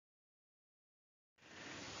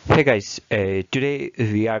Hey guys, today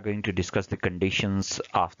we are going to discuss the conditions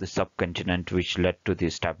of the subcontinent which led to the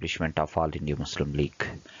establishment of All India Muslim League.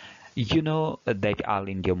 You know that All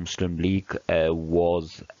India Muslim League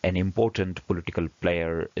was an important political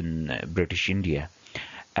player in British India,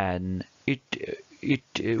 and it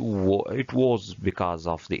was because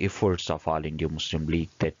of the efforts of All India Muslim League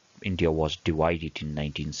that India was divided in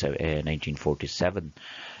 1947,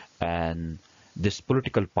 and this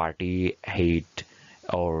political party had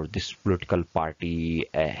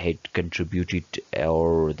contributed,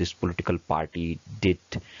 or this political party did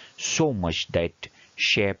so much that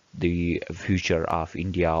shaped the future of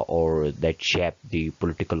India, or that shaped the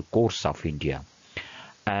political course of India.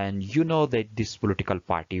 And you know that this political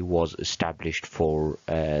party was established for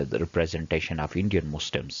the representation of Indian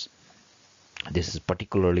Muslims. This is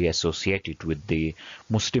particularly associated with the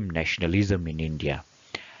Muslim nationalism in India.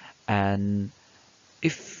 And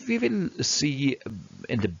if we will see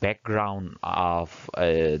in the background of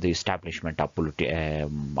the establishment of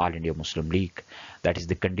All India Muslim League, that is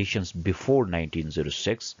the conditions before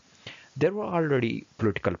 1906, there were already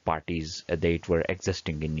political parties that were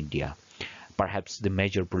existing in India. Perhaps the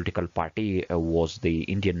major political party was the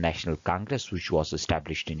Indian National Congress, which was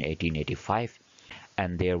established in 1885,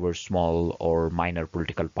 and there were small or minor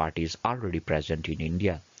political parties already present in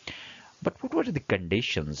India. But what were the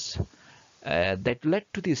conditions that led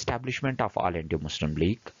to the establishment of All India Muslim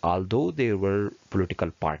League? Although there were political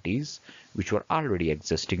parties which were already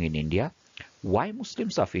existing in India, why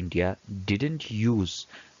Muslims of India didn't use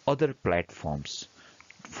other platforms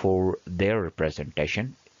for their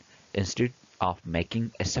representation instead of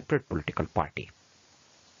making a separate political party?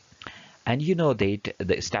 And you know that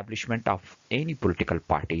the establishment of any political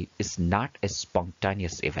party is not a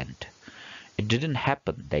spontaneous event. It didn't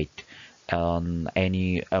happen that on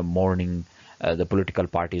any morning the political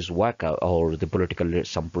parties wake up, or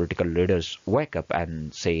some political leaders wake up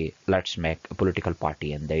and say, let's make a political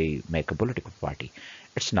party, and they make a political party.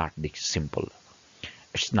 It's not this simple.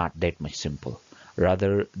 It's not that much simple.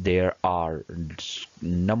 Rather, there are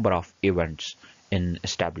number of events in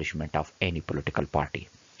establishment of any political party.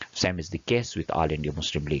 Same is the case with All India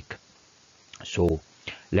Muslim League. So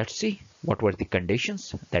let's see what were the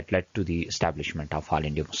conditions that led to the establishment of All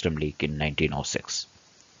India Muslim League in 1906.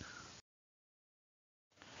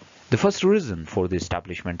 The first reason for the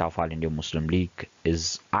establishment of All India Muslim League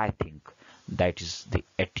is, I think, that is the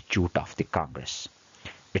attitude of the Congress.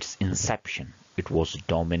 Its inception, it was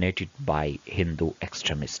dominated by Hindu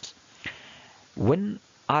extremists. When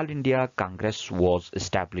All India Congress was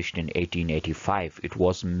established in 1885, it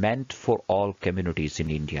was meant for all communities in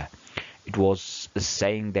India. It was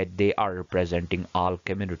saying that they are representing all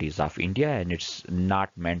communities of India, and it's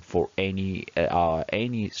not meant for any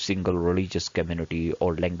single religious community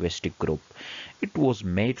or linguistic group. It was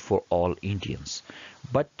made for all Indians,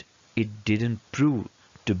 but it didn't prove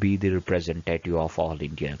to be the representative of all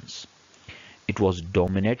Indians. It was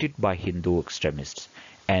dominated by Hindu extremists,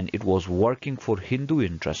 and it was working for Hindu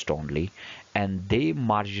interest only, and they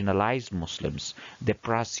marginalized Muslims, they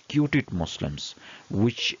persecuted Muslims,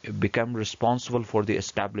 which became responsible for the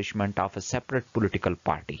establishment of a separate political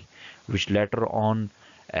party, which later on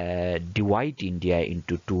divide India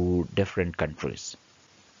into two different countries.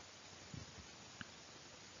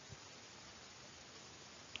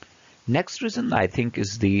 Next reason, I think,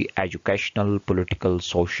 is the educational, political,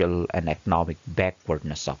 social, and economic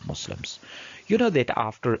backwardness of Muslims. You know that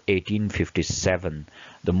after 1857,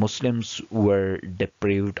 the Muslims were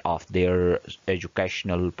deprived of their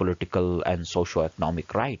educational, political, and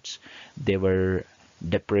socio-economic rights. They were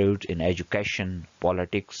deprived in education,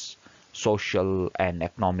 politics, social, and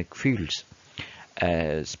economic fields.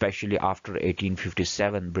 Especially after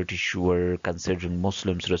 1857, British were considering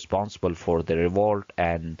Muslims responsible for the revolt,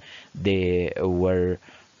 and they were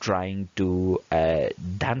trying to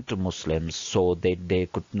dunt Muslims so that they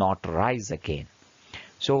could not rise again.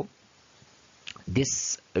 So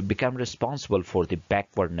this became responsible for the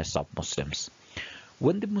backwardness of Muslims.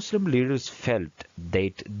 When the Muslim leaders felt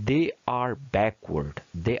that they are backward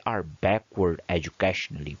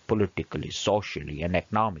educationally, politically, socially, and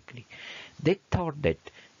economically, they thought that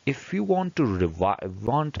if we want a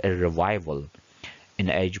revival in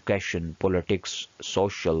education, politics,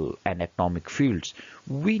 social, and economic fields,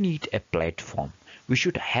 we need a platform. We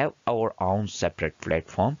should have our own separate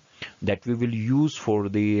platform that we will use for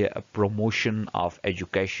the promotion of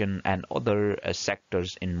education and other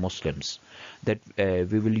sectors in Muslims, that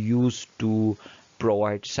we will use to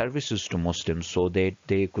provide services to Muslims so that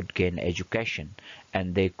they could gain education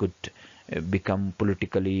and they could become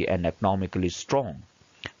politically and economically strong.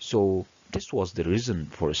 So This was the reason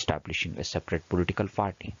for establishing a separate political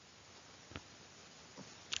party.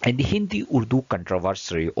 And the Hindi-Urdu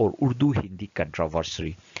controversy or Urdu-Hindi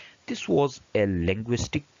controversy, this was a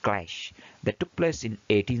linguistic clash that took place in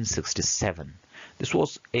 1867. This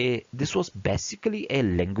was basically a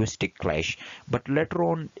linguistic clash, but later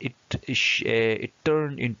on it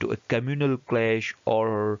turned into a communal clash,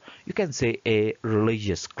 or you can say a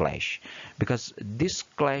religious clash, because this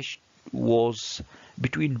clash was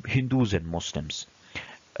between Hindus and Muslims.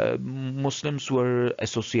 Muslims were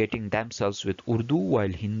associating themselves with Urdu, while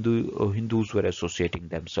Hindus were associating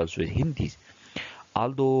themselves with Hindi.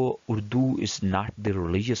 Although Urdu is not the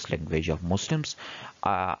religious language of Muslims,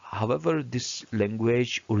 however, this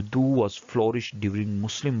language Urdu was flourished during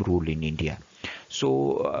Muslim rule in India.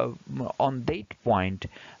 So on that point,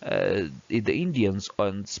 the Indians,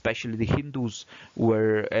 and especially the Hindus,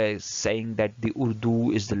 were saying that the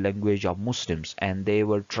Urdu is the language of Muslims, and they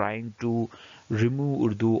were trying to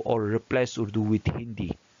remove Urdu or replace Urdu with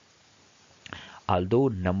Hindi. Although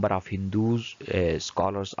number of Hindus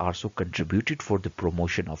scholars also contributed for the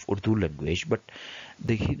promotion of Urdu language, but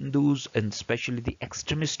the Hindus, and especially the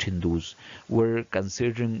extremist Hindus, were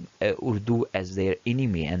considering Urdu as their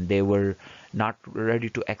enemy, and they were not ready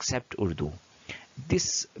to accept Urdu.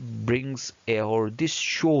 This brings or this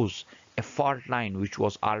shows a fault line which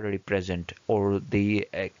was already present, or the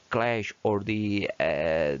clash, or the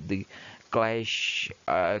clash,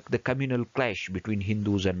 the communal clash between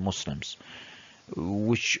Hindus and Muslims,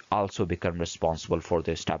 which also become responsible for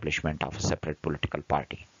the establishment of a separate political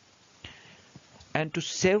party. And to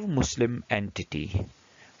save Muslim entity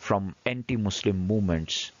from anti-Muslim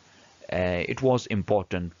movements, it was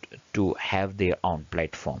important to have their own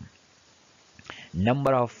platform.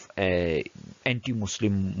 Number of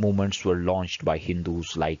anti-Muslim movements were launched by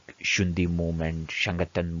Hindus, like Shundi movement,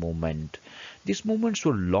 Shangatan movement. These movements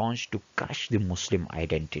were launched to crush the Muslim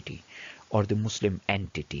identity or the Muslim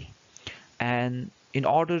entity. And in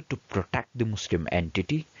order to protect the Muslim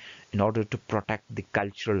entity, in order to protect the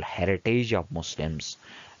cultural heritage of Muslims,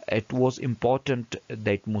 it was important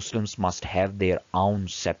that Muslims must have their own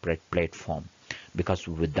separate platform, because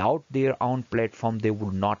without their own platform they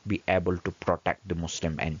would not be able to protect the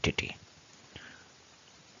Muslim entity.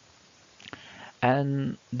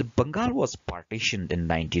 And the Bengal was partitioned in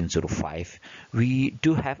 1905. We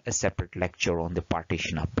do have a separate lecture on the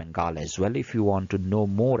partition of Bengal as well. If you want to know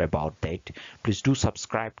more about that, please do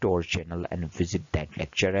subscribe to our channel and visit that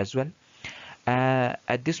lecture as well.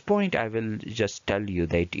 At this point, I will just tell you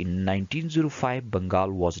that in 1905,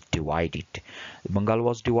 Bengal was divided. Bengal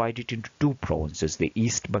was divided into two provinces, the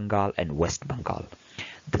East Bengal and West Bengal.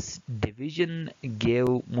 This division gave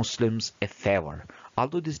Muslims a favor.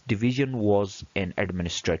 Although this division was an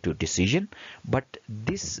administrative decision, but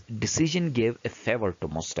this decision gave a favor to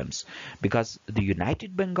Muslims, because the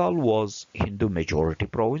United Bengal was Hindu majority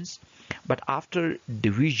province, but after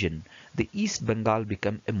division, the East Bengal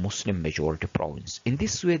became a Muslim majority province. In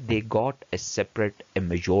this way, they got a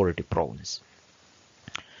majority province.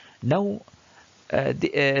 Now,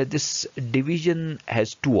 this division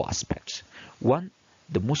has two aspects. One,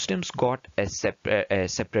 the Muslims got a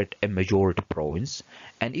separate majority province,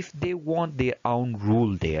 and if they want their own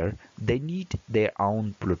rule there, they need their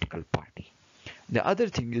own political party. The other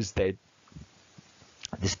thing is that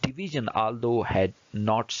this division, although had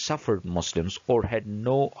not suffered Muslims or had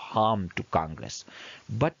no harm to Congress,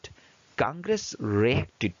 but Congress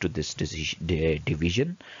reacted to this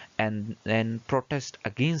division and protest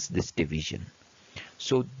against this division.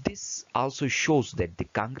 So this also shows that the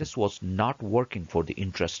Congress was not working for the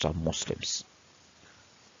interests of Muslims.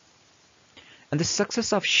 And the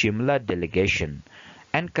success of Shimla delegation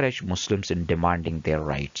encouraged Muslims in demanding their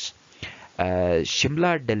rights.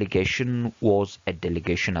 Shimla delegation was a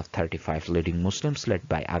delegation of 35 leading Muslims led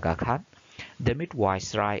by Aga Khan. They met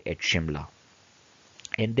Viceroy at Shimla,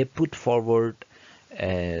 and they put forward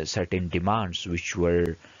certain demands which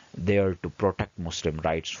were there to protect Muslim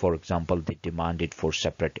rights. For example, they demanded for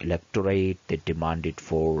separate electorate, they demanded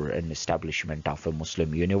for an establishment of a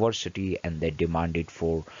Muslim university, and they demanded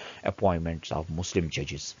for appointments of Muslim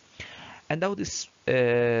judges. And now this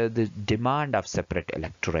the demand of separate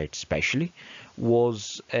electorate especially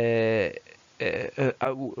was let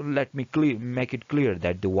me make it clear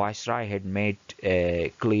that the Viceroy had made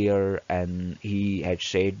clear, and he had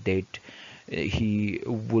said that he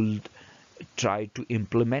will try to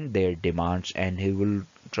implement their demands, and he will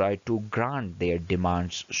try to grant their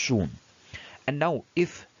demands soon. And now,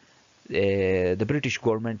 if the British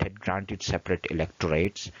government had granted separate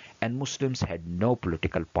electorates and Muslims had no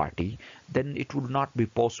political party, then it would not be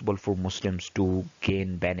possible for Muslims to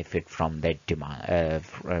gain benefit from that demand,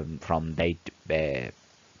 from that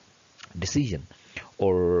decision,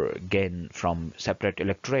 or gain from separate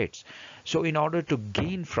electorates. So in order to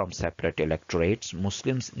gain from separate electorates,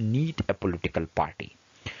 Muslims need a political party.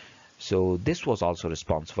 So this was also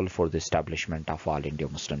responsible for the establishment of All India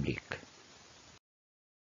Muslim League.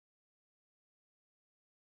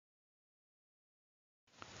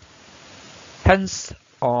 Hence,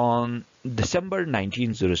 on December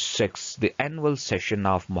 1906, the annual session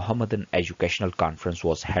of Mohammedan Educational Conference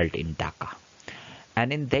was held in Dhaka.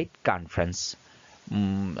 And in that conference,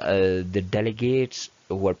 the delegates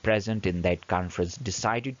who were present in that conference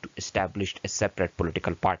decided to establish a separate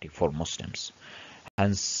political party for Muslims.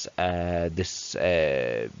 Hence, this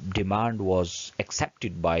demand was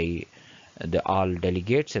accepted by the all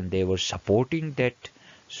delegates and they were supporting that.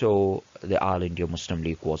 So the All India Muslim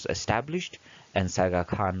League was established and Saga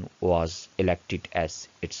Khan was elected as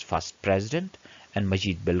its first president and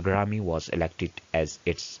Majid Belgrami was elected as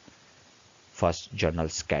its first general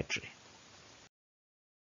secretary.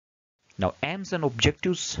 Now, aims and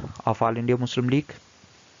objectives of All India Muslim League.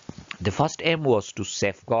 The first aim was to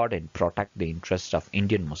safeguard and protect the interests of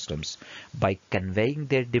Indian Muslims by conveying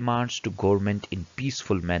their demands to government in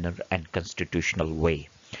peaceful manner and constitutional way.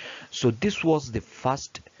 So this was the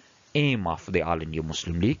first aim of the All India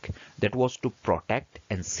Muslim League, that was to protect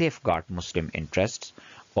and safeguard Muslim interests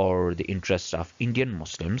or the interests of Indian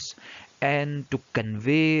Muslims and to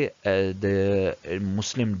convey the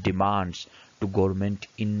Muslim demands to government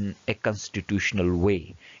in a constitutional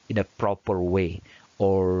way, in a proper way,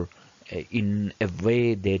 or in a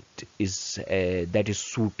way that is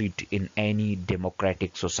suited in any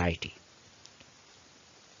democratic society.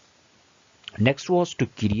 Next was to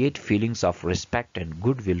create feelings of respect and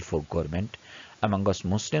goodwill for government among us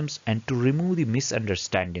Muslims and to remove the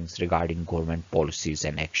misunderstandings regarding government policies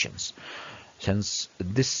and actions. Since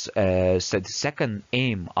this, the second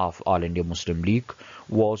aim of All India Muslim League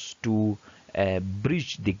was to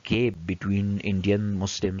bridge the gap between Indian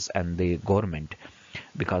Muslims and the government,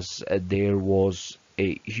 because there was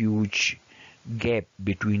a huge gap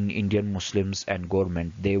between Indian Muslims and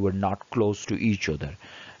government. They were not close to each other.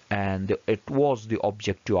 And it was the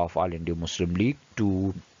objective of All India Muslim League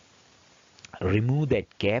to remove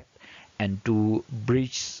that gap and to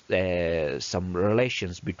bridge some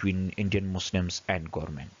relations between Indian Muslims and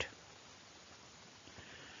government.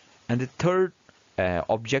 And the third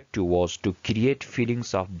objective was to create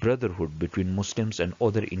feelings of brotherhood between Muslims and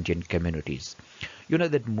other Indian communities. You know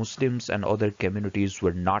that Muslims and other communities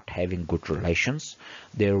were not having good relations.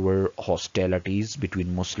 There were hostilities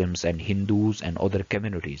between Muslims and Hindus and other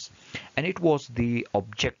communities. And it was the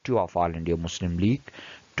objective of All India Muslim League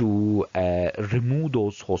to remove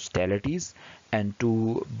those hostilities and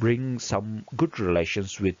to bring some good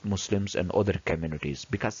relations with Muslims and other communities,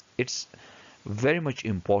 because it's very much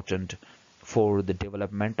important for the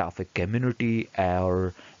development of a community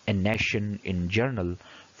or a nation in general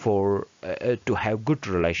for to have good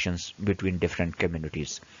relations between different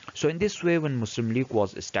communities. So in this way, when Muslim League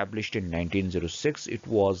was established in 1906, it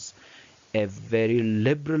was a very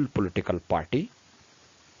liberal political party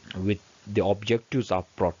with the objectives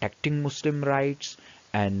of protecting Muslim rights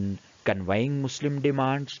and conveying Muslim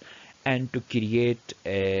demands and to create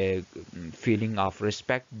a feeling of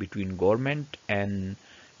respect between government and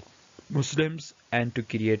Muslims and to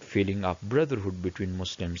create feeling of brotherhood between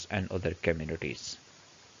Muslims and other communities.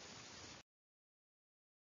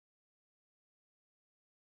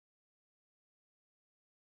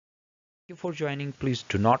 Thank you for joining. Please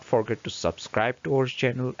do not forget to subscribe to our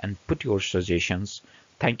channel and put your suggestions.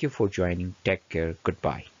 Thank you for joining. Take care.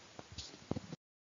 Goodbye.